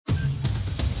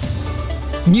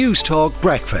Newstalk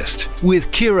Breakfast with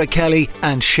Ciara Kelly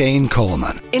and Shane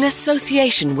Coleman. In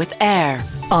association with AIR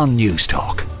On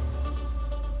Newstalk.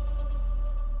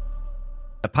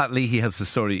 Pat Leahy has the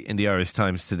story in the Irish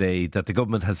Times today that the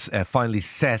government has finally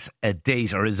set a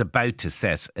date, or is about to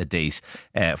set a date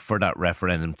for that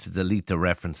referendum to delete the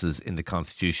references in the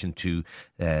Constitution to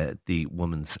the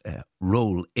woman's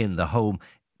role in the home.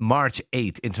 March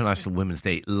 8th, International Women's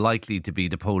Day, likely to be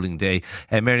the polling day.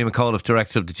 Mary McAuliffe,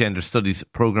 Director of the Gender Studies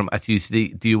Programme at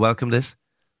UCD, do you welcome this?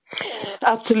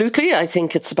 Absolutely. I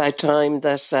think it's about time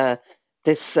that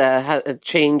this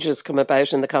change has come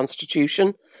about in the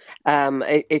Constitution.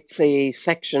 It's a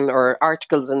section or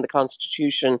articles in the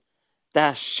Constitution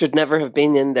that should never have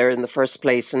been in there in the first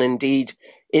place. And indeed,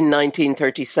 in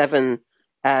 1937,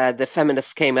 the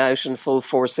feminists came out in full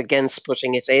force against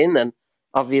putting it in, and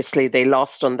obviously they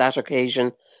lost on that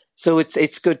occasion. So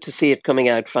it's good to see it coming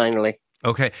out finally.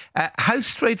 Okay. How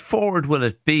straightforward will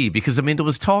it be? Because, I mean, there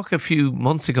was talk a few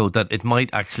months ago that it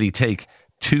might actually take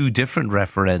two different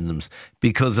referendums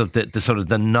because of the sort of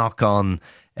the knock-on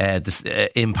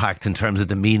impact in terms of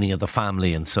the meaning of the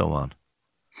family and so on.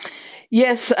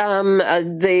 Yes,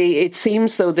 it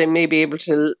seems though they may be able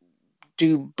to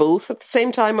do both at the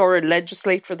same time or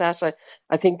legislate for that.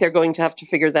 I think they're going to have to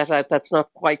figure that out. That's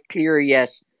not quite clear yet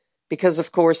because,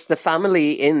 of course, the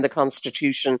family in the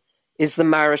Constitution is the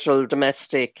marital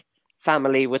domestic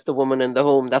family with the woman in the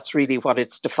home. That's really what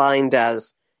it's defined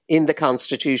as in the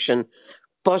Constitution.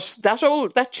 But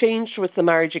that changed with the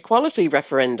marriage equality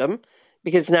referendum,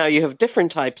 because now you have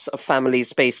different types of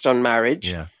families based on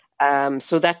marriage. Yeah.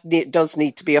 So that does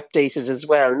need to be updated as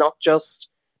well, not just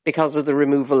because of the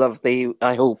removal of the,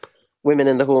 I hope, women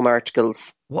in the home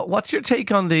articles. What's your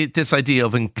take on this idea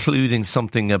of including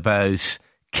something about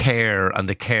care and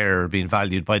the care being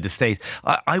valued by the state?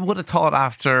 I would have thought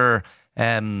after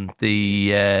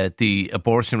the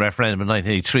abortion referendum in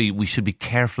 1983, we should be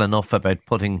careful enough about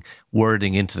putting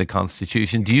wording into the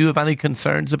Constitution. Do you have any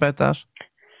concerns about that?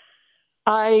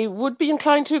 I would be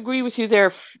inclined to agree with you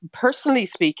there. Personally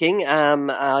speaking,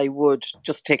 I would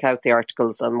just take out the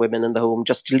articles on women in the home,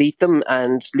 just delete them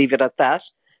and leave it at that.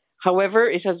 However,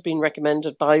 it has been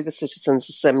recommended by the Citizens'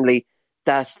 Assembly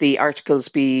that the articles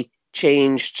be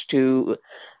changed to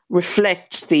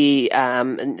reflect the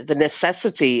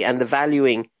necessity and the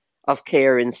valuing of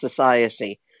care in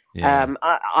society. Yeah.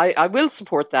 I will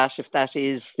support that if that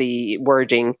is the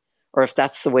wording, or if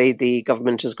that's the way the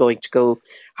government is going to go.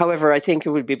 However, I think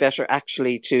it would be better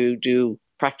actually to do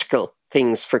practical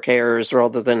things for carers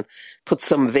rather than put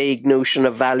some vague notion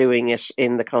of valuing it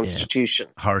in the Constitution.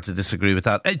 Yeah, hard to disagree with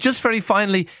that. Just very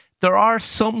finally, there are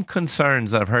some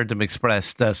concerns, I've heard them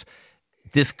expressed, that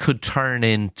this could turn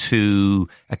into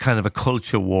a kind of a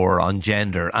culture war on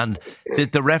gender, and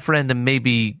the referendum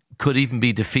maybe could even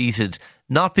be defeated,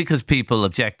 not because people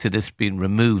object to this being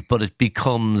removed, but it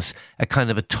becomes a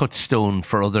kind of a touchstone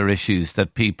for other issues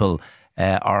that people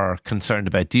are concerned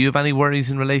about. Do you have any worries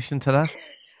in relation to that?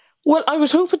 Well, I would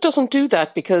hope it doesn't do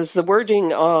that, because the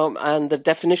wording and the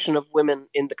definition of women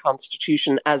in the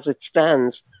Constitution as it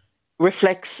stands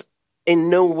reflects in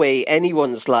no way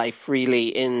anyone's life really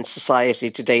in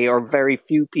society today, or very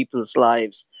few people's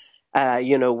lives.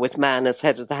 With man as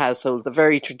head of the household, the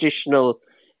very traditional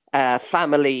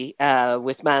family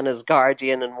with man as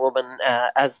guardian and woman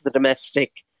as the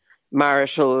domestic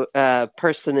marital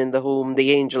person in the home,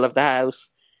 the angel of the house.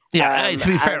 Yeah, to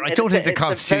be fair, I don't think the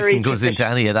Constitution goes into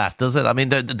any of that, does it? I mean,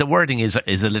 the wording is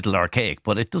a little archaic,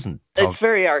 but it doesn't talk. It's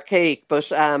very archaic,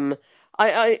 but I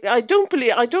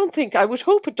would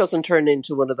hope it doesn't turn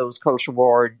into one of those culture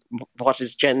war, what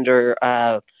is gender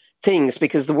things,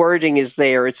 because the wording is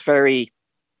there. It's very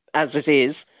as it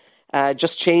is.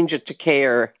 Just change it to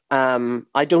care.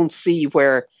 I don't see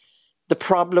where the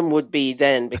problem would be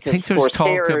then, because I think of course there's talk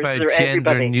carers about are gender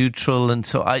everybody. Neutral, and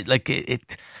so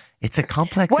it's a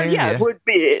complex area. Yeah,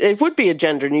 it would be a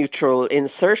gender neutral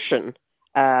insertion,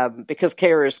 because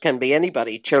carers can be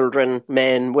anybody: children,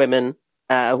 men, women,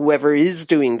 whoever is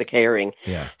doing the caring.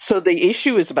 Yeah. So the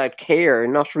issue is about care,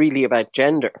 not really about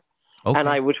gender. Okay. And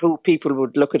I would hope people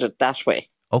would look at it that way.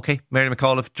 Okay, Mary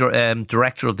McAuliffe,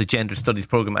 Director of the Gender Studies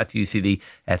Programme at UCD,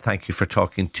 thank you for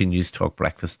talking to Newstalk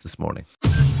Breakfast this morning.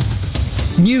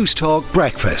 Newstalk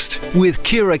Breakfast with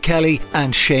Ciara Kelly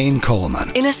and Shane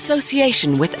Coleman. In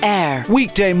association with AIR.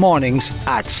 Weekday mornings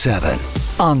at 7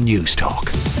 on Newstalk.